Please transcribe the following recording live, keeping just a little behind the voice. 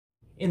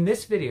In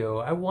this video,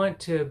 I want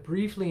to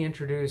briefly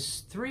introduce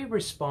 3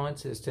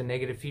 responses to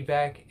negative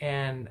feedback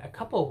and a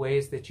couple of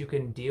ways that you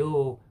can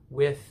deal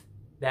with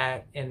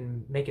that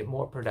and make it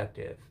more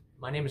productive.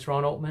 My name is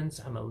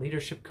Oltmanns. I'm a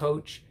leadership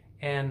coach,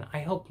 and I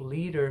help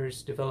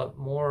leaders develop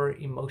more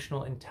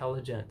emotional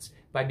intelligence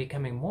by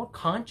becoming more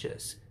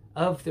conscious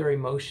of their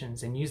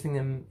emotions and using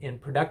them in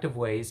productive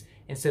ways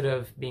instead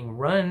of being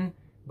run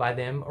by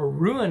them or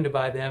ruined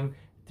by them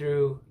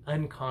through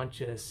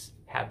unconscious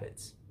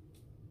habits.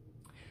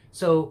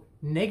 So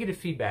negative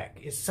feedback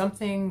is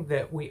something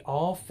that we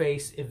all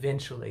face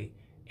eventually.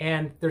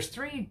 And there's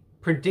 3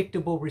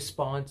 predictable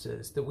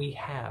responses that we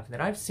have that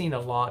I've seen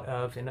a lot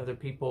of in other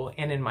people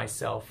and in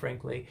myself,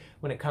 frankly,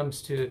 when it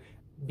comes to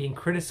being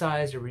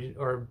criticized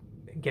or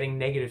getting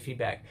negative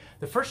feedback.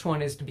 The first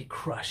one is to be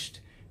crushed,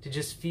 to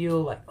just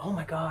feel like, oh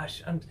my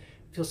gosh, I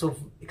feel so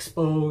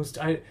exposed.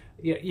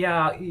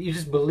 Yeah, you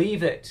just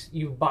believe it.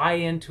 You buy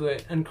into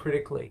it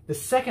uncritically. The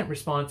second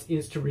response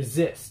is to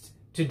resist,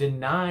 to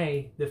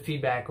deny the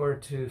feedback or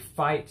to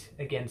fight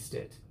against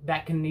it.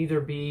 That can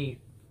either be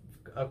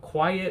a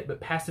quiet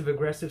but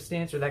passive-aggressive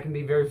stance, or that can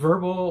be very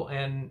verbal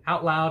and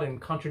out loud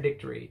and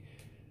contradictory.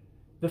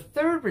 The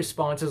third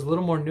response is a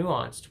little more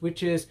nuanced,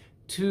 which is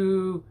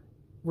to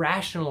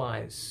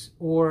rationalize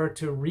or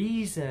to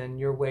reason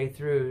your way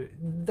through.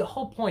 The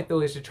whole point,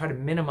 though, is to try to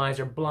minimize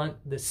or blunt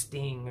the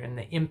sting and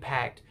the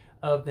impact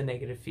of the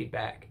negative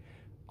feedback.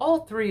 All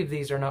 3 of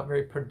these are not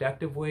very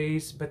productive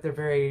ways, but they're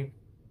very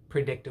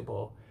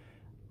predictable.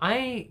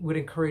 I would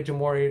encourage a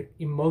more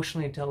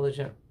emotionally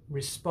intelligent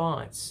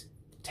response.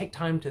 Take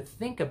time to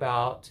think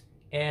about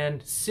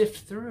and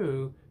sift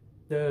through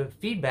the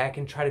feedback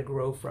and try to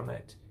grow from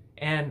it.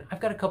 And I've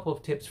got a couple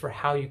of tips for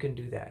how you can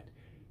do that.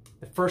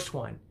 The first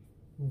one,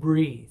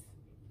 breathe.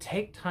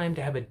 Take time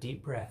to have a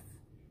deep breath.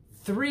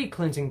 3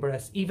 cleansing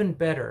breaths, even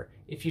better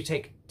if you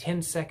take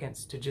 10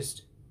 seconds to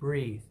just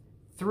breathe.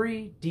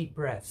 3 deep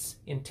breaths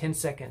in 10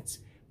 seconds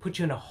put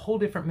you in a whole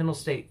different mental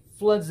state,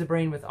 floods the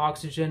brain with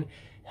oxygen,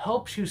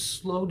 helps you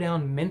slow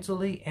down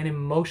mentally and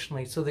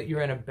emotionally so that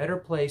you're in a better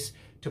place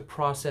to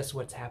process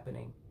what's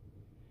happening.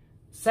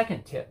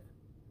 Second tip,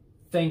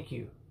 thank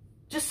you.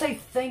 Just say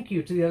thank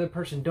you to the other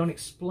person. Don't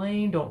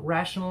explain, don't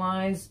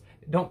rationalize,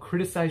 don't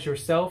criticize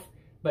yourself,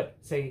 but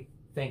say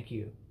thank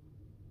you.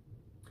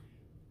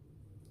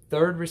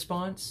 Third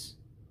response,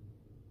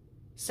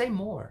 say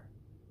more.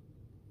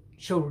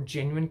 Show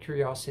genuine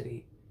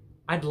curiosity.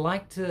 I'd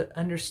like to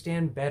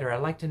understand better.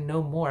 I'd like to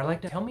know more. I'd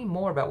like to tell me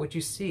more about what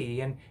you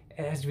see. And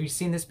as we've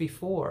seen this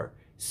before,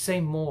 say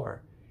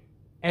more.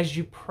 As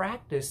you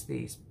practice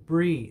these,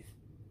 breathe.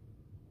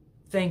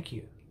 Thank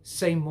you.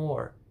 Say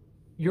more.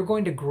 You're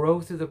going to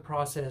grow through the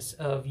process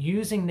of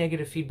using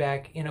negative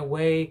feedback in a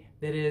way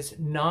that is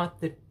not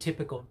the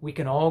typical. We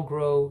can all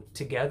grow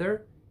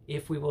together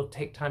if we will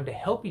take time to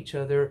help each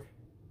other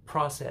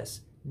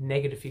process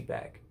negative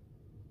feedback.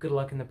 Good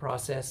luck in the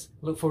process.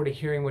 Look forward to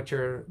hearing what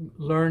you're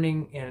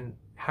learning and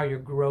how you're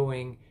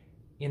growing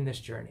in this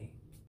journey.